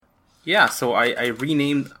Yeah, so I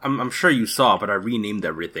renamed. I'm sure you saw, but I renamed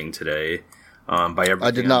everything today. By everything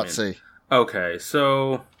I did not see. Okay,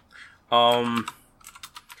 so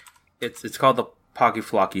it's called the Pocky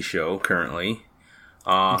Flocky Show currently,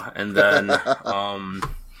 and then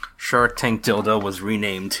Shark Tank Dildo was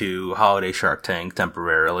renamed to Holiday Shark Tank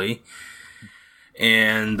temporarily,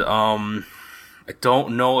 and I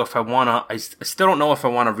don't know if I wanna. I still don't know if I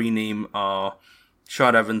wanna rename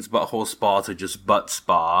Sean Evans' Butthole Spa to just Butt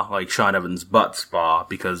Spa, like Sean Evans' Butt Spa,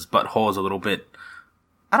 because butthole is a little bit,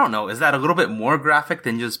 I don't know, is that a little bit more graphic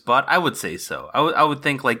than just butt? I would say so. I would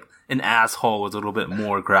think like an asshole was a little bit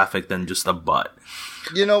more graphic than just a butt.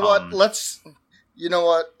 You know what? Let's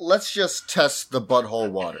just test the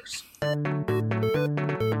butthole waters.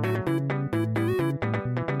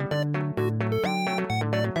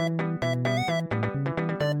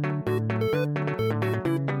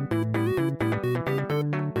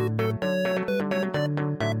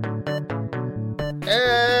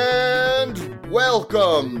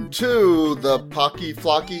 Welcome to the Pocky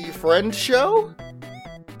Flocky Friend Show?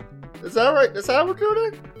 Is that right? Is that how we're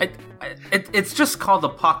doing it? It's just called the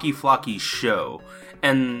Pocky Flocky Show,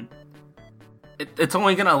 and it's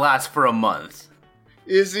only gonna last for a month.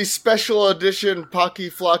 Is the special edition Pocky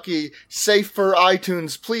Flocky safe for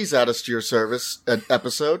iTunes? Please add us to your service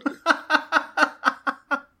episode.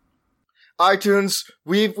 iTunes,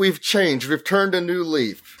 we've changed. We've turned a new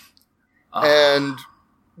leaf. And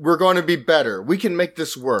we're going to be better. We can make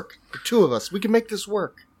this work. The two of us, we can make this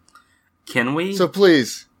work. Can we? So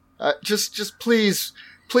please, just please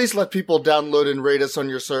let people download and rate us on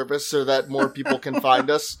your service so that more people can find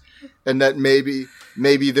us, and that maybe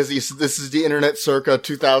this is the internet circa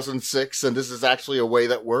 2006, and this is actually a way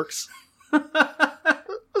that works.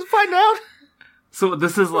 Let's find out. So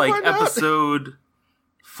this is like episode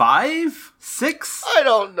 5, 6. I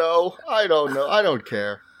don't know. I don't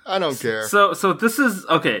care. So this is,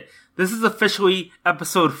 okay, this is officially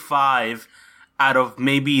episode 5 out of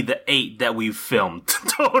maybe the 8 that we've filmed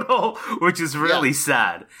total, which is really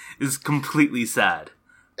sad. It's completely sad.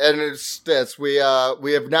 And it's this, we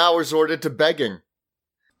have now resorted to begging.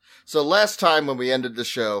 So last time when we ended the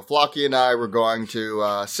show, Flocky and I were going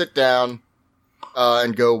to sit down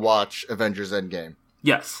and go watch Avengers Endgame.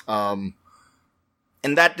 Yes. And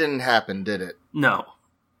that didn't happen, did it? No.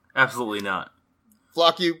 Absolutely not.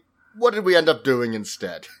 Flocky, what did we end up doing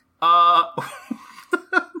instead?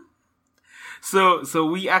 So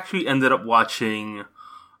we actually ended up watching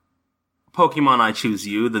Pokemon I Choose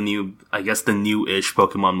You, the new-ish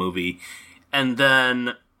Pokemon movie, and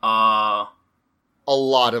then a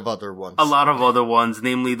lot of other ones. A lot of other ones,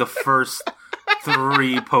 namely the first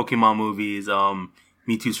 3 Pokemon movies,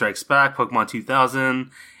 Mewtwo Strikes Back, Pokemon 2000,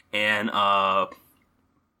 and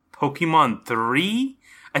Pokemon 3?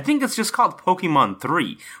 I think it's just called Pokemon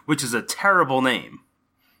 3, which is a terrible name.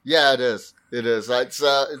 Yeah, it is. It is. It's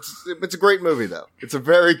a great movie, though. It's a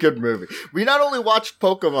very good movie. We not only watched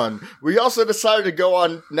Pokemon, we also decided to go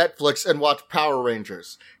on Netflix and watch Power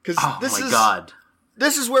Rangers. God.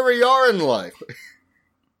 This is where we are in life.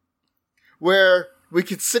 Where we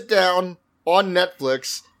could sit down on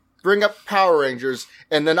Netflix, bring up Power Rangers,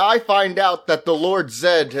 and then I find out that the Lord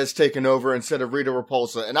Zed has taken over instead of Rita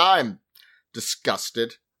Repulsa, and I'm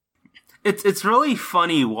disgusted. It's really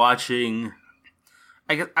funny watching.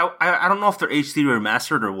 I don't know if they're HD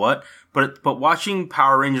remastered or what, but watching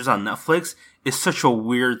Power Rangers on Netflix is such a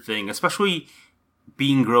weird thing, especially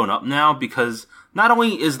being grown up now, because not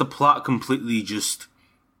only is the plot completely just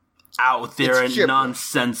out there and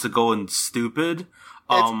nonsensical and stupid,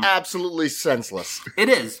 it's absolutely senseless. It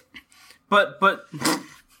is, but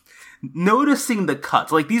noticing the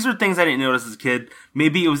cuts, like, these are things I didn't notice as a kid.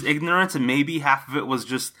 Maybe it was ignorance, and maybe half of it was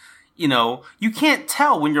just, you can't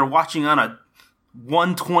tell when you're watching on a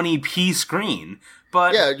 120p screen.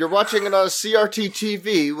 But yeah, you're watching it on a CRT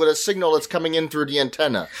TV with a signal that's coming in through the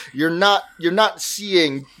antenna. You're not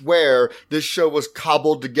seeing where this show was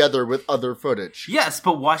cobbled together with other footage. Yes,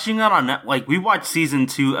 but watching it on we watched season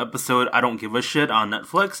 2 episode I Don't Give a Shit on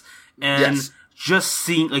Netflix, and just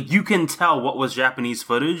seeing, you can tell what was Japanese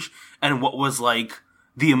footage and what was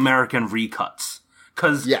the American recuts.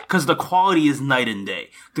 Cause the quality is night and day.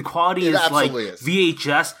 The quality is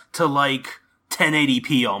VHS to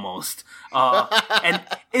 1080p almost. And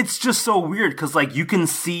it's just so weird because you can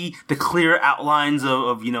see the clear outlines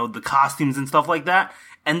of the costumes and stuff like that.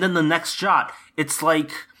 And then the next shot, it's like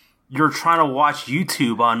you're trying to watch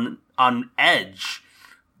YouTube on edge.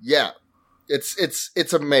 Yeah.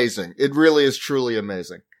 It's amazing. It really is truly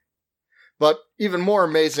amazing. But even more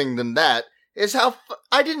amazing than that is how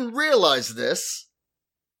I didn't realize this,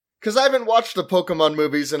 because I haven't watched the Pokemon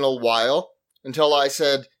movies in a while, until I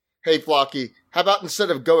said, hey, Flocky, how about instead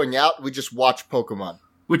of going out, we just watch Pokemon?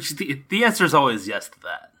 Which, the answer is always yes to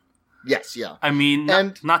that. Yes, yeah. I mean,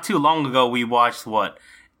 not too long ago, we watched,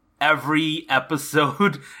 every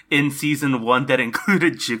episode in Season 1 that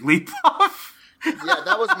included Jigglypuff? Yeah,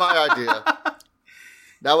 that was my idea.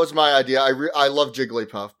 That was my idea. I love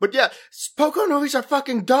Jigglypuff. But yeah, Pokemon movies are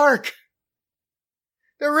fucking dark.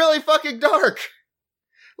 They're really fucking dark.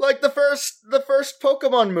 Like the first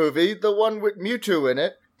Pokemon movie, the one with Mewtwo in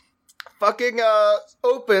it, fucking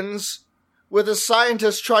opens with a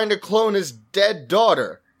scientist trying to clone his dead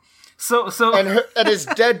daughter. And his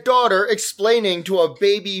dead daughter explaining to a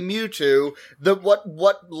baby Mewtwo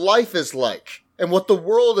what life is like and what the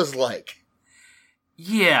world is like.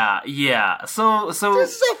 Yeah. So this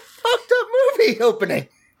is a fucked up movie opening.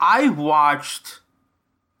 I watched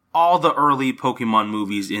all the early Pokemon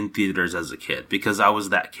movies in theaters as a kid because I was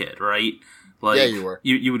that kid, right? Like, yeah, you were.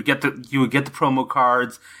 You would get the promo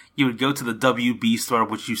cards. You would go to the WB store,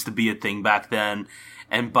 which used to be a thing back then,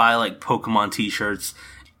 and buy Pokemon t-shirts.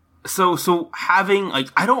 So having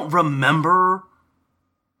I don't remember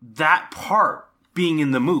that part being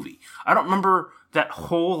in the movie. I don't remember that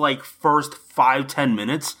whole first 5-10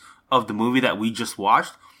 minutes of the movie that we just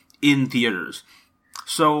watched in theaters.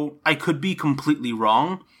 So I could be completely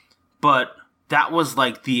wrong, but that was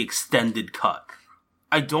the extended cut.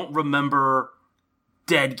 I don't remember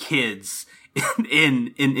dead kids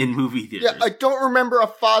in movie theaters. Yeah, I don't remember a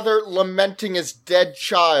father lamenting his dead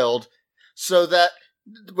child so that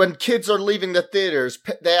when kids are leaving the theaters,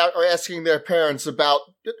 they are asking their parents about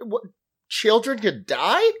what children could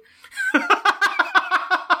die?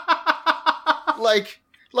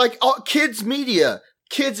 Kids media.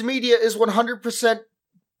 Kids media is 100%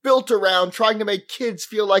 built around trying to make kids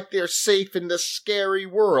feel like they're safe in this scary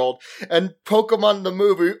world. And Pokemon the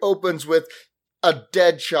movie opens with a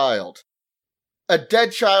dead child. A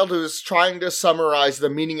dead child who is trying to summarize the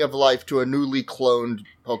meaning of life to a newly cloned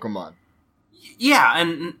Pokemon. Yeah,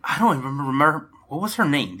 and I don't even remember what was her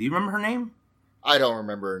name. Do you remember her name? I don't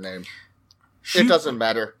remember her name. It doesn't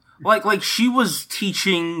matter. Like she was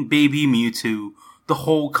teaching baby Mewtwo the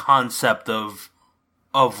whole concept of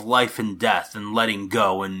life and death and letting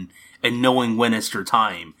go and knowing when it's your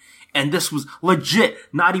time. And this was legit,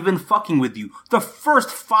 not even fucking with you. The first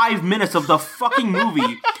 5 minutes of the fucking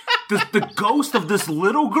movie, the ghost of this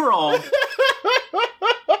little girl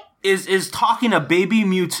is talking to baby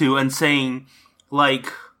Mewtwo and saying,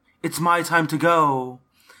 it's my time to go.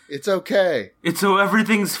 It's okay.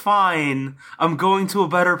 Everything's fine. I'm going to a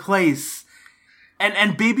better place.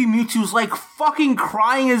 And baby Mewtwo's fucking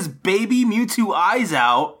crying his baby Mewtwo eyes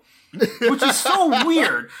out. Which is so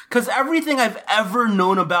weird, because everything I've ever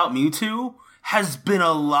known about Mewtwo has been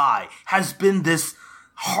a lie. Has been this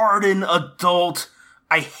hardened adult,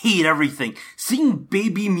 I hate everything. Seeing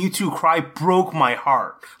baby Mewtwo cry broke my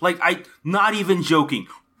heart. Not even joking.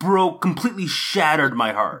 Completely shattered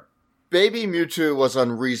my heart. Baby Mewtwo was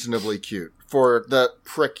unreasonably cute for the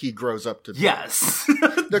prick he grows up to be. Yes.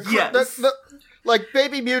 Yes.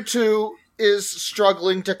 Baby Mewtwo is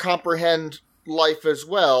struggling to comprehend life as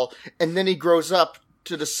well, and then he grows up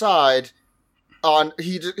to decide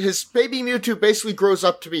his baby Mewtwo basically grows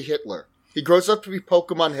up to be Hitler. He grows up to be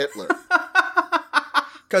Pokemon Hitler.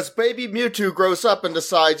 Because baby Mewtwo grows up and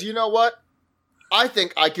decides, you know what? I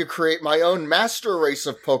think I could create my own master race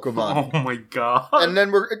of Pokemon. Oh my god. And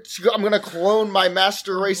then I'm gonna clone my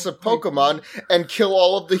master race of Pokemon and kill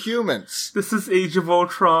all of the humans. This is Age of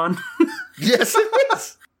Ultron. Yes, it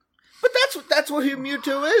is. But that's what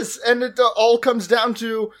Mewtwo is. And it all comes down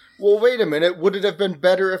to, well, wait a minute, would it have been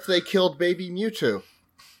better if they killed baby Mewtwo?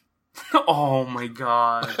 Oh my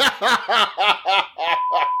god.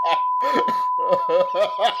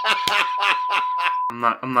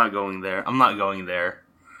 I'm not going there. I'm not going there.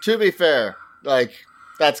 To be fair,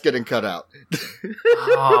 that's getting cut out.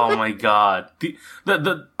 Oh my god.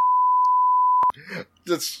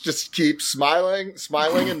 Just keep smiling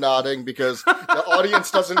and nodding because the audience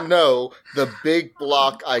doesn't know the big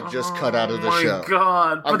block I just cut out of the show. Oh my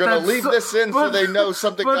god. I'm going to leave this in so they know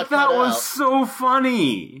something got cut out. But that was so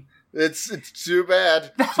funny. It's too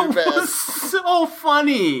bad. That was so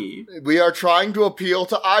funny. We are trying to appeal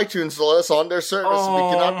to iTunes to let us on their service. Oh, we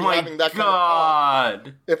cannot be having that kind of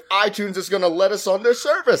talk if iTunes is going to let us on their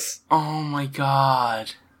service. Oh my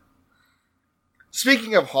god.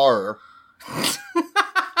 Speaking of horror,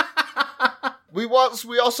 we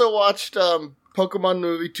also watched Pokemon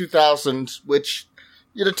movie 2000, which,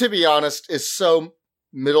 to be honest, is so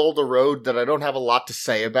middle of the road that I don't have a lot to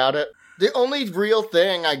say about it. The only real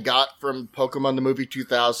thing I got from Pokemon the movie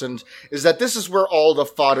 2000 is that this is where all the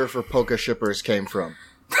fodder for Poke shippers came from.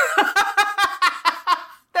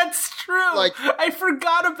 That's true. Like, I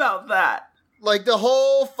forgot about that. Like, the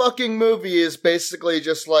whole fucking movie is basically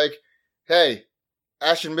just like, hey,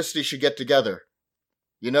 Ash and Misty should get together.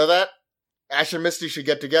 You know that? Ash and Misty should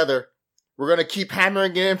get together. We're gonna keep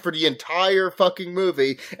hammering it in for the entire fucking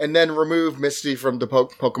movie, and then remove Misty from the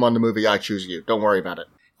Pokemon the movie I Choose You. Don't worry about it.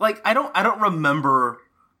 Like, I don't remember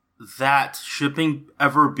that shipping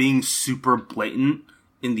ever being super blatant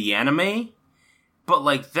in the anime, but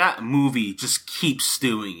like that movie just keeps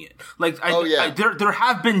doing it. Like, there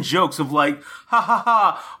have been jokes of like, ha ha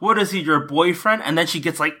ha, what is he, your boyfriend? And then she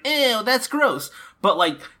gets like, ew, that's gross. But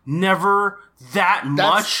like, never that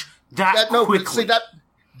quickly. See,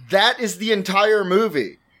 that is the entire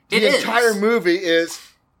movie. The entire movie is.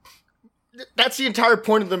 That's the entire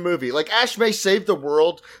point of the movie. Like, Ash may save the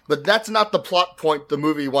world, but that's not the plot point the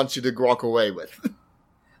movie wants you to walk away with.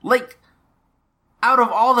 Like, out of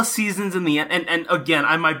all the seasons in the end, and again,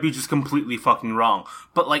 I might be just completely fucking wrong,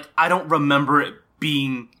 but like, I don't remember it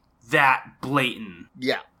being that blatant.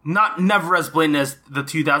 Yeah. Never as blatant as the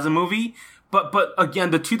 2000 movie, but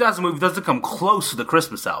again, the 2000 movie doesn't come close to the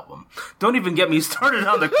Christmas album. Don't even get me started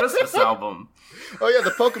on the Christmas album. Oh yeah,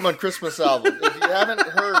 the Pokemon Christmas album. If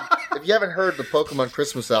you haven't heard the Pokemon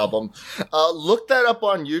Christmas album, look that up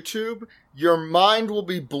on YouTube. Your mind will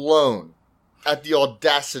be blown at the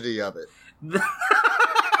audacity of it.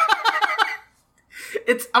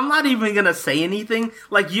 I'm not even gonna say anything.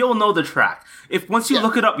 Like, you'll know the track. Once you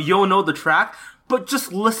look it up, you'll know the track. But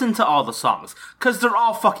just listen to all the songs, cause they're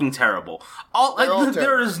all fucking terrible.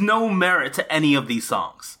 There is no merit to any of these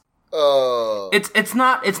songs. It's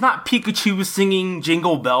not Pikachu singing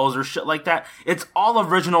Jingle Bells or shit like that. It's all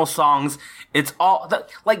original songs. It's all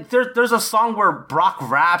like there's a song where Brock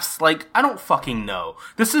raps. Like, I don't fucking know.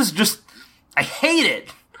 This is just, I hate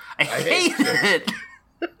it. I hate it.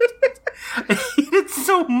 I hate it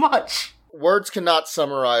so much. Words cannot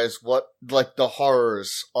summarize the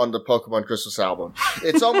horrors on the Pokemon Christmas album.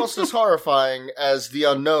 It's almost as horrifying as the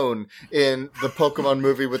unknown in the Pokemon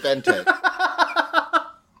movie with Entei.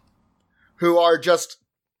 Who are just,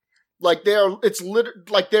 like, they are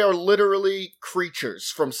literally creatures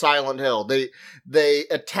from Silent Hill. They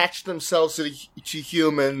attach themselves to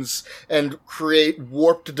humans and create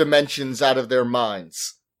warped dimensions out of their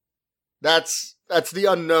minds. That's the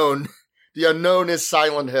unknown. The unknown is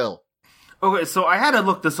Silent Hill. Okay, so I had to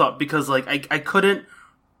look this up because, like, I couldn't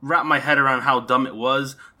wrap my head around how dumb it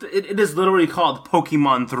was. It is literally called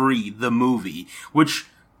Pokemon 3, the movie, which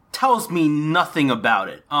tells me nothing about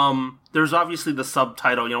it. There's obviously the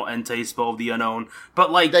subtitle, Entei, Spell of the Unknown,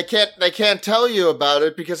 but like... They can't tell you about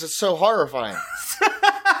it because it's so horrifying.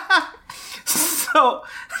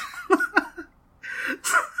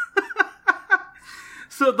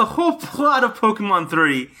 So the whole plot of Pokemon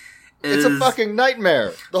 3 is... It's a fucking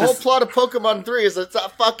nightmare. The whole plot of Pokemon 3 is it's a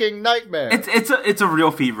fucking nightmare. It's a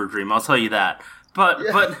real fever dream, I'll tell you that. But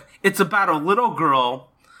it's about a little girl,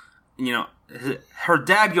 her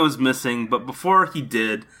dad goes missing, but before he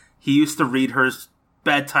did, he used to read her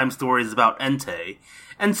bedtime stories about Entei.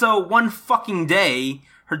 And so one fucking day,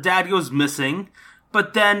 her dad goes missing,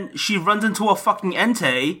 but then she runs into a fucking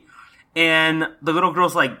Entei, and the little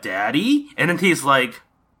girl's like, Daddy? And Entei's like,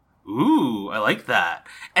 ooh, I like that.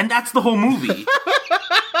 And that's the whole movie.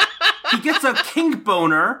 He gets a kink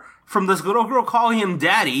boner from this little girl calling him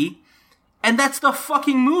Daddy, and that's the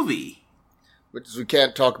fucking movie. Which is, we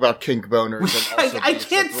can't talk about kink boners. And also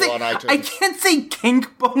I can't say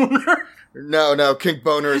kink boner. No, kink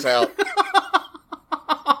boner is out.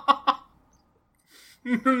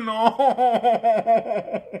 No.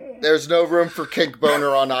 There's no room for kink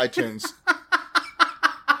boner on iTunes.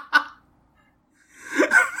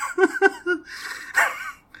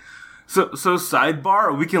 So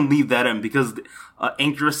sidebar, we can leave that in because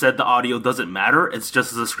Anchor said the audio doesn't matter. It's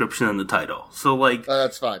just a description in the title. So like,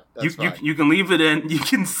 that's fine. You can leave it in. You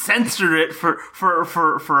can censor it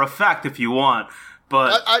for effect if you want.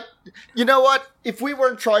 But you know what? If we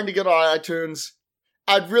weren't trying to get on iTunes,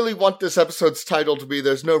 I'd really want this episode's title to be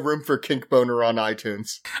 "There's no room for kink boner on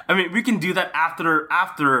iTunes." I mean, we can do that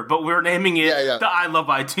after, but we're naming it the I Love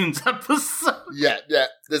iTunes episode. Yeah.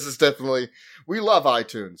 This is definitely. We love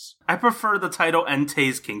iTunes. I prefer the title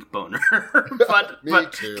Entei's Kink Boner.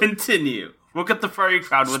 but too. Continue. We'll get the furry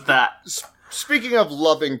crowd with that. Speaking of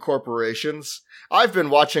loving corporations, I've been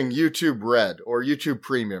watching YouTube Red, or YouTube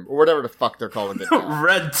Premium, or whatever the fuck they're calling it now.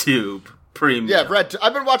 RedTube Premium. Yeah,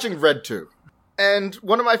 I've been watching RedTube. And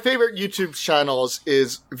one of my favorite YouTube channels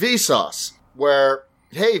is Vsauce, where,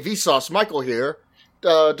 hey, Vsauce, Michael here,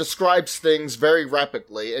 describes things very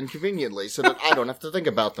rapidly and conveniently so that I don't have to think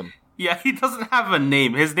about them. Yeah, he doesn't have a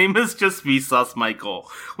name. His name is just Vsauce Michael,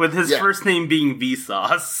 with his first name being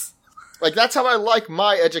Vsauce. Like, that's how I like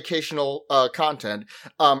my educational content,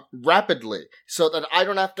 rapidly, so that I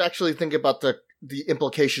don't have to actually think about the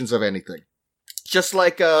implications of anything. Just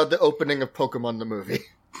like the opening of Pokemon the movie.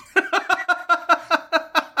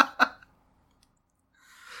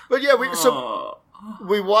 But yeah,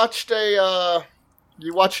 we watched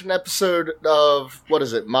you watched an episode of, what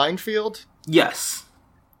is it, Minefield? Yes.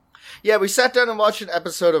 Yeah, we sat down and watched an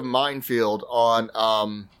episode of Minefield on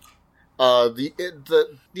the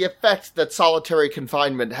effect that solitary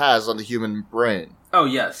confinement has on the human brain. Oh,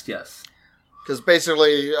 yes. Because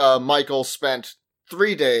basically, Michael spent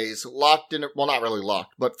 3 days locked in, well, not really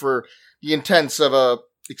locked, but for the intents of a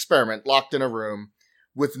experiment, locked in a room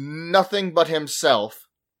with nothing but himself,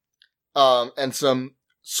 and some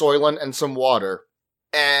Soylent and some water.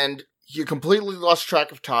 And he completely lost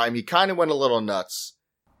track of time. He kind of went a little nuts.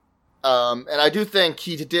 And I do think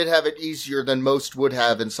he did have it easier than most would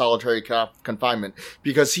have in solitary confinement,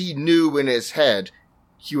 because he knew in his head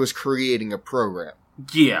he was creating a program.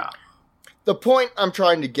 Yeah. The point I'm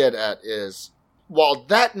trying to get at is, while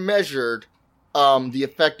that measured the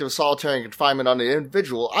effect of solitary confinement on an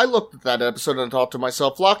individual, I looked at that episode and thought to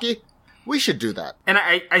myself, Flocky, we should do that. And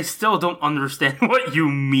I still don't understand what you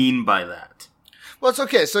mean by that. Well, it's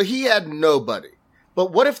okay. So he had nobody.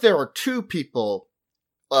 But what if there were 2 people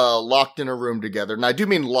locked in a room together? And I do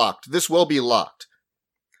mean locked. This will be locked.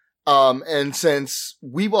 And since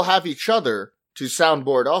we will have each other to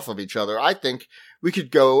soundboard off of each other, I think we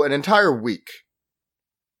could go an entire week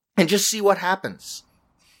and just see what happens.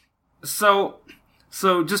 So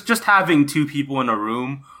just having 2 people in a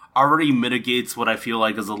room already mitigates what I feel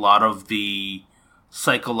like is a lot of the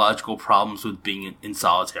psychological problems with being in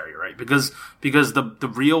solitary, right? Because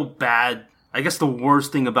the real bad, I guess the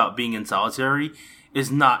worst thing about being in solitary is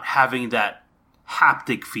not having that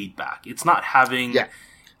haptic feedback. It's not having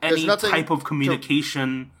any type of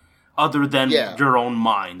communication other than your own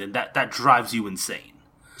mind, and that drives you insane.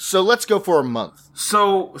 So let's go for a month.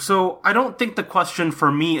 So I don't think the question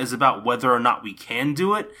for me is about whether or not we can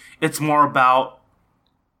do it. It's more about,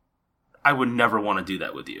 I would never want to do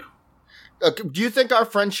that with you. Do you think our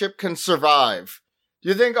friendship can survive? Do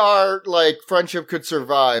you think our, friendship could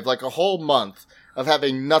survive, a whole month of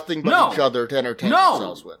having nothing but each other to entertain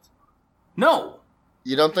ourselves with? No.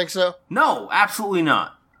 You don't think so? No, absolutely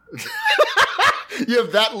not. You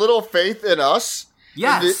have that little faith in us?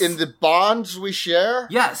 Yes. In the bonds we share?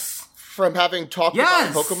 Yes. From having talked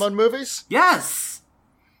about Pokemon movies? Yes.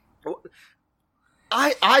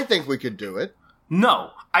 I think we could do it.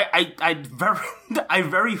 No. I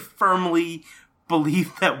very firmly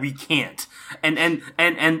believe that we can't. And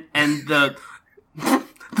the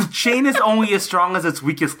chain is only as strong as its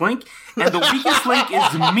weakest link, and the weakest link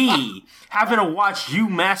is me having to watch you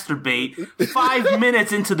masturbate 5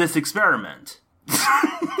 minutes into this experiment.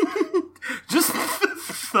 Just the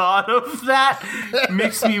thought of that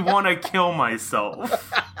makes me want to kill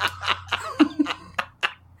myself.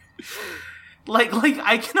 Like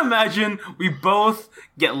I can imagine we both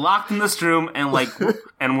get locked in this room and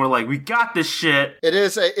we're like, we got this shit. It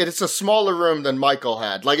is a smaller room than Michael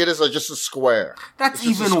had. It is just a square. That's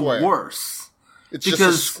even worse. It's just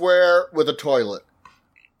a square with a toilet.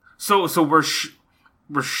 So we're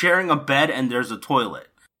sharing a bed and there's a toilet.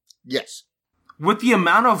 Yes. With the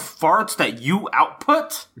amount of farts that you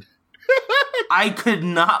output, I could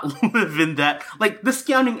not live in that.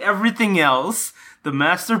 Discounting everything else. The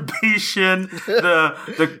masturbation,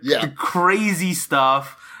 the crazy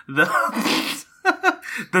stuff, the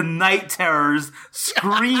night terrors,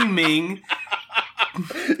 screaming.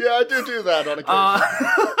 Yeah, I do that on occasion.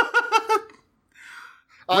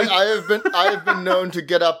 I have been known to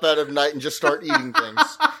get up out of night and just start eating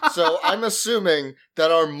things. So I'm assuming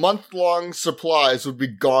that our month-long supplies would be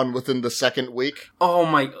gone within the second week. Oh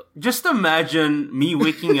my! Just imagine me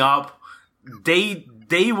waking up day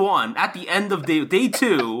 1, at the end of day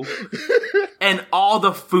 2, and all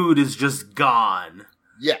the food is just gone.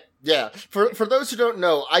 Yeah. For those who don't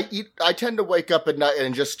know, I tend to wake up at night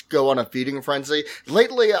and just go on a feeding frenzy.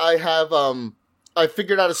 Lately, I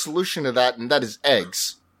figured out a solution to that, and that is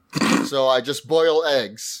eggs. So I just boil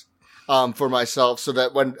eggs, for myself, so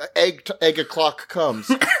that when egg o'clock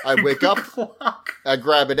comes, I wake up, I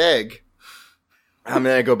grab an egg, and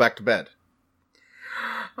then I go back to bed.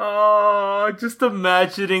 Oh, just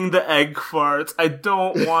imagining the egg farts. I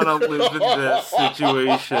don't want to live in this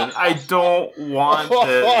situation. I don't want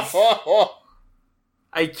this.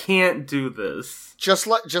 I can't do this. Just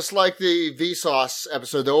like the Vsauce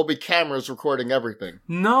episode, there will be cameras recording everything.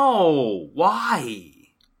 No, why?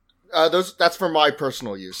 That's for my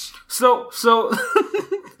personal use. So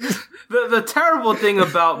the terrible thing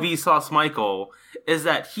about Vsauce Michael is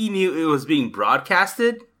that he knew it was being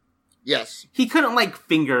broadcasted. Yes. He couldn't, like,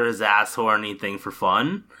 finger his asshole or anything for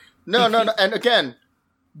fun. No. And again,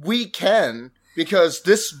 we can, because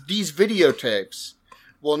these videotapes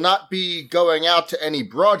will not be going out to any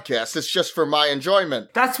broadcast. It's just for my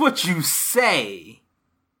enjoyment. That's what you say.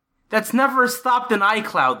 That's never stopped an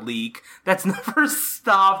iCloud leak. That's never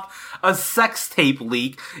stopped a sex tape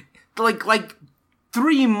leak. Like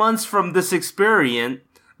 3 months from this experiment,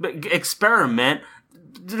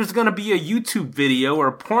 there's gonna be a YouTube video or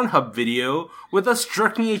a Pornhub video with us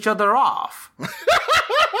jerking each other off.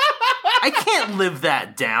 I can't live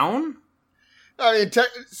that down. I mean,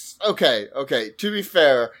 okay. To be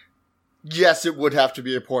fair, yes, it would have to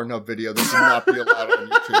be a Pornhub video. This would not be allowed on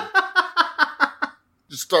YouTube.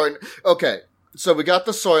 Just starting. Okay, so we got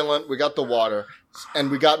the Soylent, we got the water,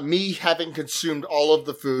 and we got me having consumed all of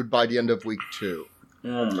the food by the end of week 2.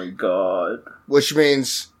 Oh my god. Which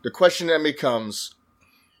means the question then becomes,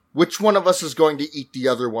 which one of us is going to eat the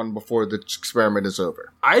other one before the experiment is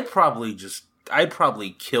over? I'd probably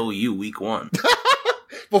kill you week 1.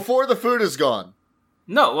 Before the food is gone.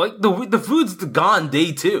 No, like, the food's gone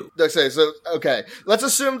day 2. Okay. Let's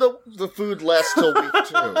assume the food lasts till week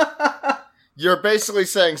 2. You're basically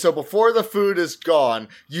saying, so before the food is gone,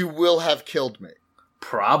 you will have killed me.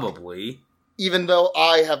 Probably. Even though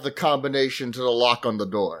I have the combination to the lock on the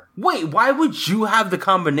door. Wait, why would you have the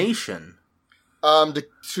combination?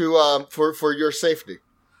 For your safety.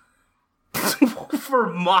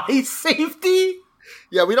 For my safety?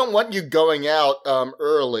 Yeah, we don't want you going out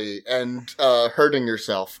early and hurting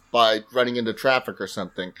yourself by running into traffic or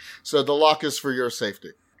something. So the lock is for your safety.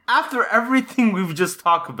 After everything we've just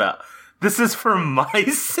talked about, this is for my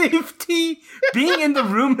safety? Being in the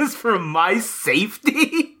room is for my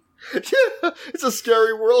safety? Yeah, it's a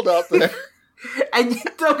scary world out there. And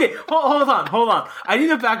okay, hold on. I need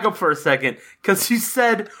to back up for a second, because you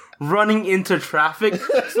said running into traffic.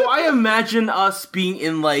 So I imagine us being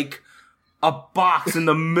in, like, a box in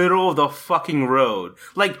the middle of the fucking road.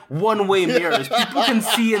 Like, one-way mirrors. People can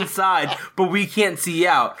see inside, but we can't see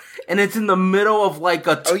out. And it's in the middle of, like,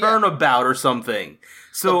 a turnabout or something.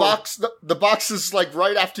 So the box is, like,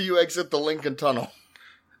 right after you exit the Lincoln Tunnel.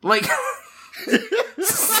 Like,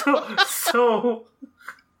 so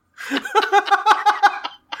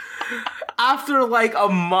after, like, a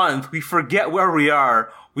month, we forget where we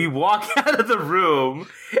are. We walk out of the room,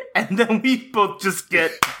 and then we both just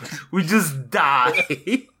die. We just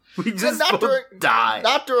die.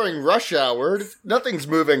 Not during rush hour. Nothing's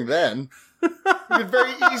moving then. You could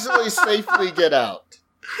very easily safely get out.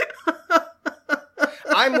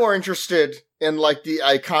 I'm more interested in, like,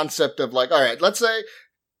 the concept of, like, all right, let's say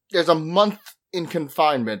there's a month in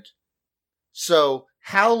confinement. So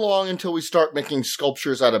how long until we start making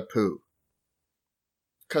sculptures out of poo?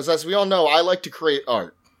 Because as we all know, I like to create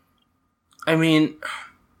art. I mean,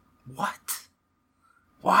 what?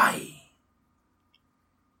 Why?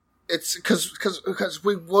 It's because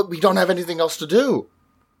we don't have anything else to do.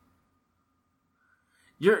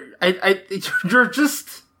 You're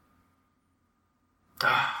just.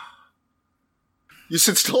 You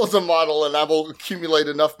sit still as a model, and I will accumulate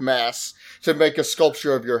enough mass to make a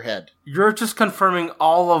sculpture of your head. You're just confirming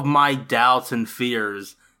all of my doubts and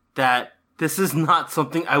fears that this is not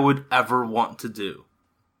something I would ever want to do.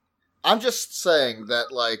 I'm just saying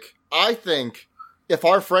that, like, I think if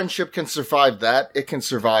our friendship can survive that, it can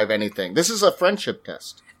survive anything. This is a friendship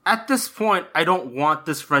test. At this point, I don't want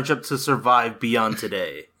this friendship to survive beyond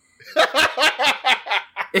today.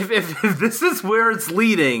 If this is where it's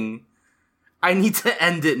leading, I need to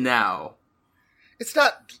end it now. It's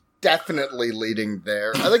not definitely leading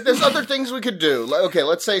there. I think there's other things we could do. Like, okay,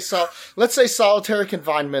 let's say solitary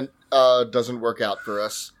confinement doesn't work out for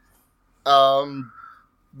us.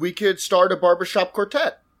 We could start a barbershop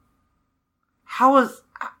quartet. What?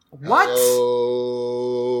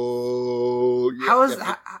 How is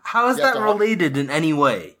that related in any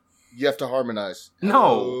way? You have to harmonize.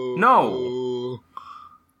 No.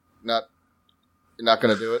 You're not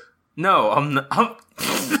gonna do it? No, I'm not. I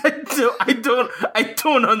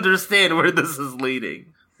don't understand where this is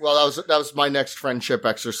leading. Well, that was my next friendship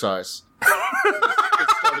exercise.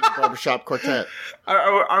 It's starting a barbershop quartet.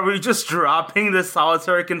 Are we just dropping this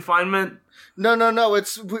solitary confinement? No.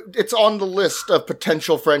 It's on the list of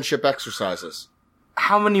potential friendship exercises.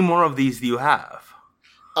 How many more of these do you have?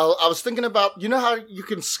 I was thinking about, you know how you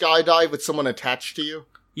can skydive with someone attached to you?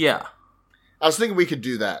 Yeah. I was thinking we could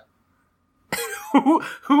do that. Who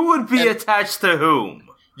would be attached to whom?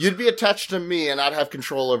 You'd be attached to me, and I'd have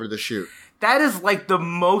control over the chute. That is, like, the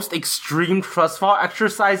most extreme trust fall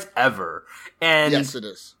exercise ever. And yes, it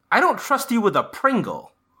is. I don't trust you with a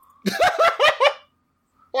Pringle.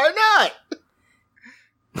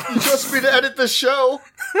 trust me to edit this show.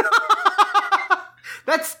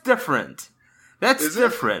 That's different. That's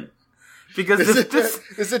different. Because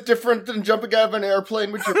is it different than jumping out of an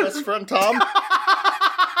airplane with your best friend Tom?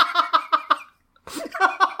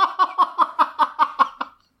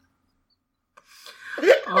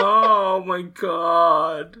 Oh my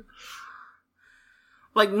god.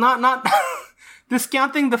 Like, not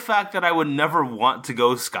discounting the fact that I would never want to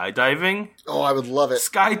go skydiving. Oh, I would love it.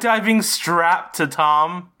 Skydiving strapped to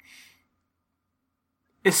Tom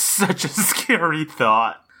is such a scary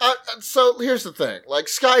thought. So here's the thing. Like,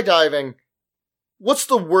 skydiving, what's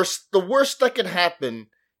the worst? The worst that can happen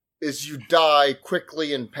is you die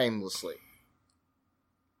quickly and painlessly.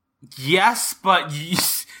 Yes, but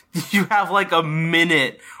you have like a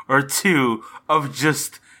minute or two of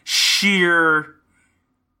just sheer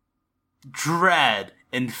dread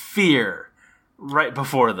and fear right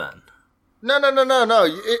before then. No.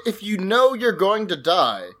 If you know you're going to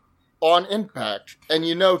die on impact, and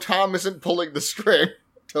you know Tom isn't pulling the string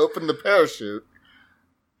to open the parachute,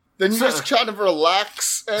 then you just kind of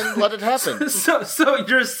relax and let it happen. So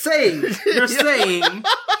you're saying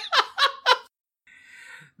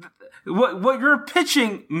what you're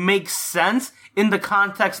pitching makes sense in the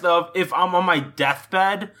context of, if I'm on my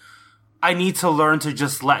deathbed, I need to learn to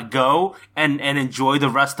just let go and enjoy the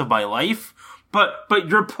rest of my life. But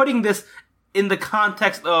you're putting this in the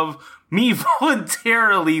context of me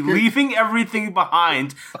voluntarily leaving everything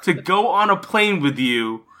behind to go on a plane with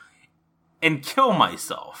you and kill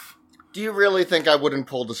myself. Do you really think I wouldn't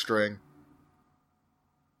pull the string?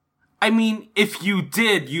 I mean, if you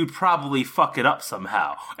did, you'd probably fuck it up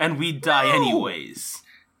somehow, and we'd die anyways.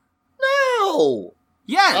 No!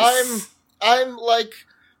 Yes! I'm like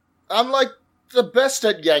the best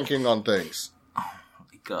at yanking on things. Oh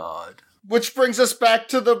my god. Which brings us back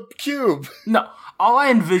to the cube. No, all I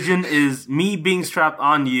envision is me being strapped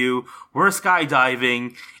on you, we're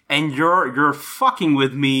skydiving, and you're fucking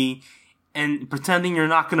with me, and pretending you're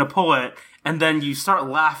not gonna pull it, and then you start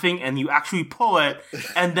laughing and you actually pull it,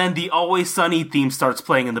 and then the Always Sunny theme starts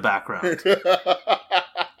playing in the background.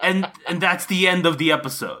 and that's the end of the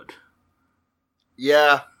episode.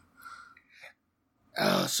 Yeah.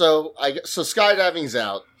 So skydiving's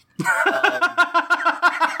out.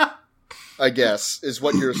 I guess, is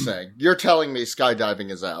what you're saying. You're telling me skydiving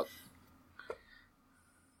is out.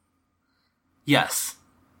 Yes.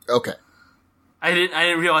 Okay. I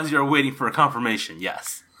didn't realize you were waiting for a confirmation.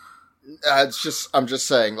 Yes. I'm just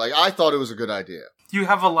saying, like, I thought it was a good idea. You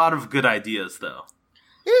have a lot of good ideas, though.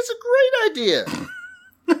 It's a great idea.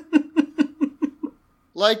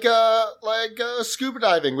 like scuba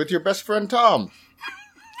diving with your best friend Tom.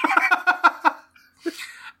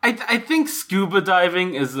 I think scuba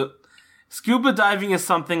diving is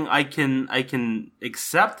something I can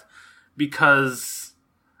accept because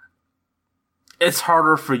it's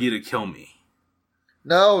harder for you to kill me.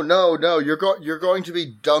 No. You're going to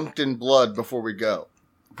be dunked in blood before we go.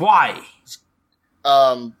 Why?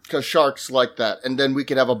 'Cause sharks like that, and then we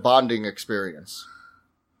can have a bonding experience.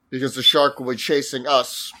 Because the shark will be chasing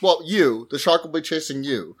us. Well, the shark will be chasing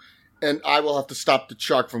you, and I will have to stop the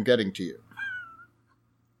shark from getting to you.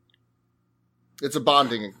 It's a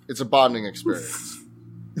bonding experience.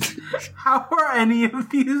 How are any of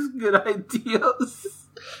these good ideas?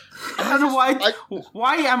 And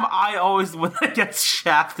why am I always the one that gets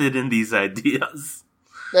shafted in these ideas?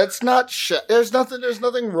 That's not there's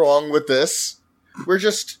nothing wrong with this. We're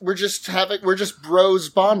just bros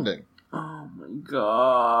bonding. Oh my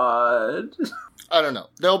god. I don't know.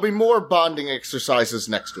 There'll be more bonding exercises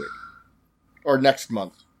next week. Or next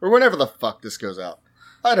month. Or whenever the fuck this goes out.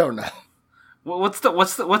 I don't know. What's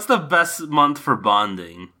the best month for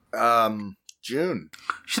bonding? June.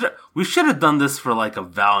 We should have done this for like a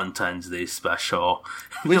Valentine's Day special.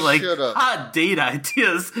 We like, should have. Hot date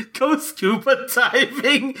ideas. Go scuba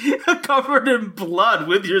diving covered in blood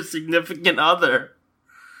with your significant other.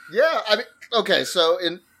 Yeah, I mean, okay, so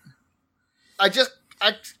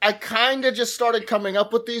I kind of just started coming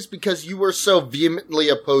up with these because you were so vehemently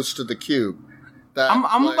opposed to the cube. That,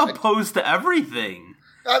 I'm opposed to everything.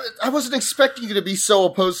 I wasn't expecting you to be so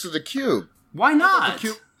opposed to the cube. Why not?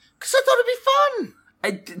 Because I thought it'd be fun.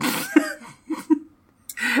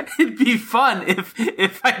 It'd be fun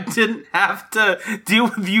if I didn't have to deal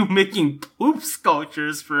with you making poop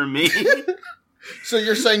sculptures for me. So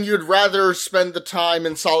you're saying you'd rather spend the time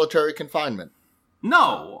in solitary confinement?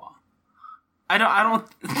 No. I don't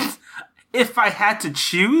if I had to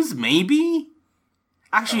choose, maybe?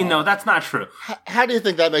 Actually, no, that's not true. How do you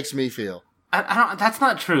think that makes me feel? I don't. That's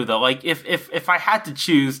not true though. Like if I had to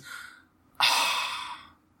choose,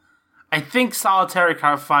 I think solitary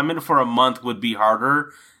confinement for a month would be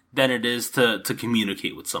harder than it is to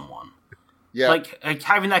communicate with someone. Yeah. Like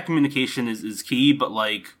having that communication is key, but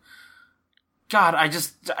like, God, I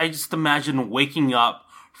just imagine waking up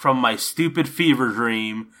from my stupid fever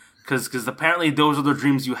dream, because apparently those are the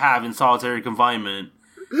dreams you have in solitary confinement.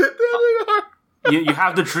 You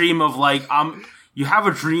have the dream of like, you have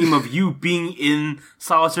a dream of you being in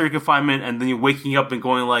solitary confinement, and then you're waking up and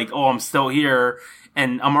going like, oh, I'm still here,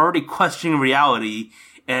 and I'm already questioning reality,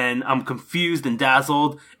 and I'm confused and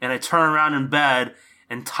dazzled, and I turn around in bed,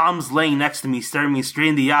 and Tom's laying next to me, staring me straight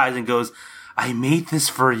in the eyes, and goes, I made this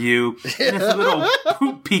for you. And it's a little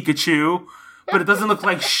poop Pikachu, but it doesn't look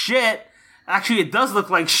like shit. Actually, it does look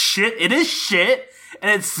like shit. It is shit,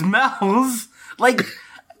 and it smells like...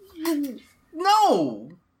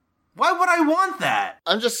 No! Why would I want that?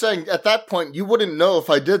 I'm just saying, at that point, you wouldn't know if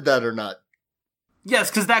I did that or not. Yes,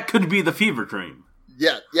 because that could be the fever dream.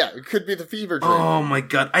 Yeah, it could be the fever dream. Oh my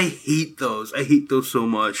god, I hate those. I hate those so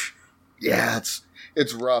much. Yeah,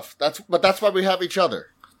 it's rough. But that's why we have each other.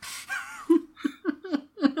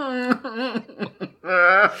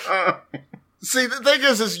 See, the thing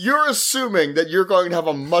is you're assuming that you're going to have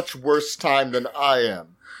a much worse time than I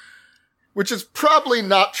am. Which is probably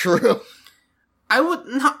not true.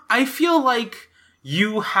 I feel like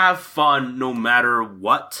you have fun no matter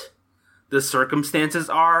what the circumstances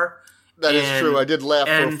are. That is true. I did laugh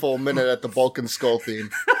for a full minute at the Vulcan skull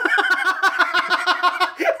theme.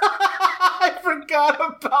 I forgot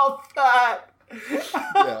about that.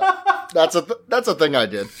 Yeah, that's a thing I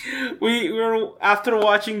did. We were, after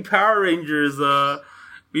watching Power Rangers,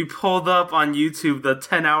 we pulled up on YouTube the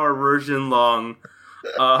 10-hour version long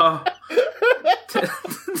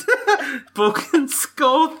Vulcan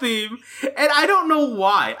skull theme, and I don't know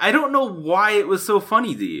why. I don't know why it was so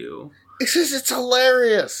funny to you. It's just, it's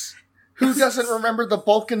hilarious. Who doesn't remember the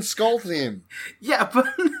Vulcan skull theme? Yeah, but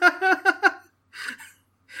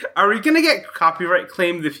are we gonna get copyright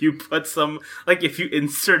claimed if you put some, like, if you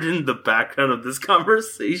insert in the background of this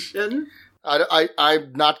conversation?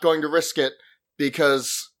 I'm not going to risk it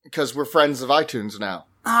because we're friends of iTunes now.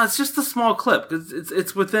 It's just a small clip.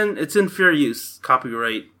 It's in fair use,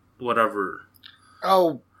 copyright, whatever.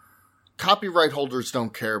 Oh, copyright holders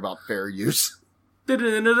don't care about fair use. It's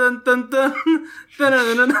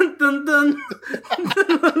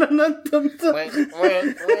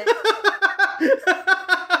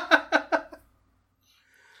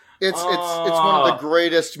one of the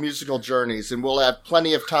greatest musical journeys, and we'll have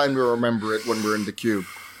plenty of time to remember it when we're in the cube.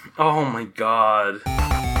 Oh my god.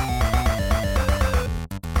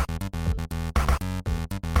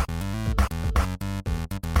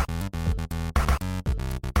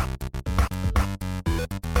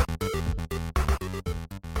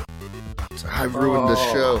 I ruined the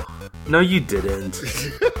show. No, you didn't.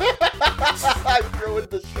 I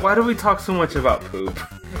ruined the show. Why do we talk so much about poop?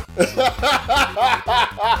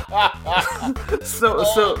 So,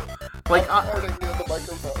 like,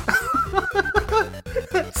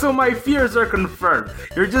 so my fears are confirmed.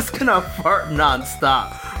 You're just gonna fart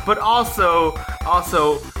nonstop. But also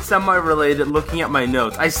semi-related, looking at my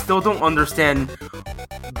notes, I still don't understand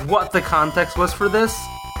what the context was for this.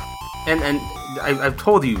 And I've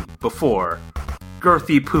told you before,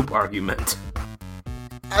 girthy poop argument.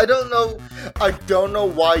 I don't know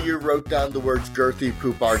why you wrote down the words girthy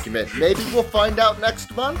poop argument. Maybe we'll find out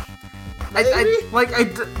next month? Maybe? We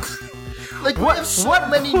have so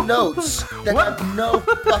many notes that have no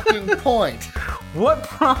fucking point. What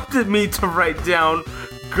prompted me to write down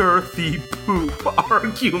girthy poop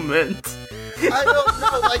argument? I don't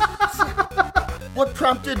know, what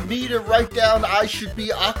prompted me to write down I should be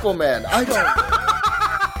Aquaman? I don't know.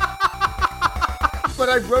 But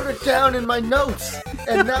I wrote it down in my notes,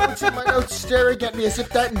 and now it's in my notes staring at me as if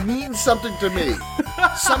that means something to me.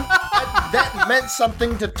 That meant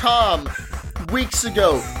something to Tom weeks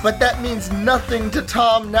ago, but that means nothing to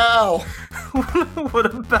Tom now. What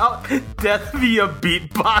about death via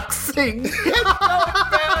beatboxing?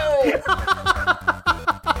 I don't know.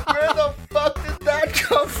 Where the fuck did that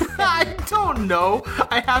come from? I don't know.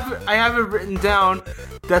 I have it written down.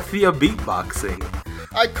 Death via beatboxing.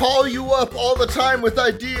 I call you up all the time with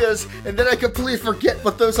ideas, and then I completely forget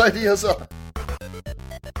what those ideas are.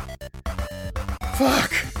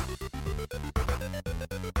 Fuck.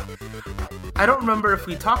 I don't remember if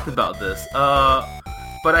we talked about this,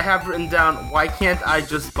 but I have written down, why can't I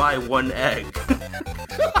just buy one egg?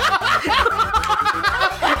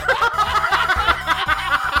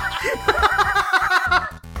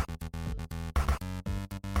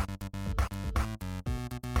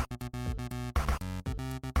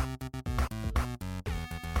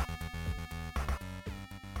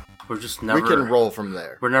 We're just never... We can roll from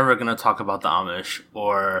there. We're never going to talk about the Amish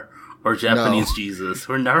or Japanese Jesus.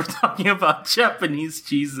 We're never talking about Japanese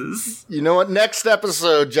Jesus. You know what? Next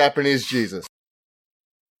episode, Japanese Jesus.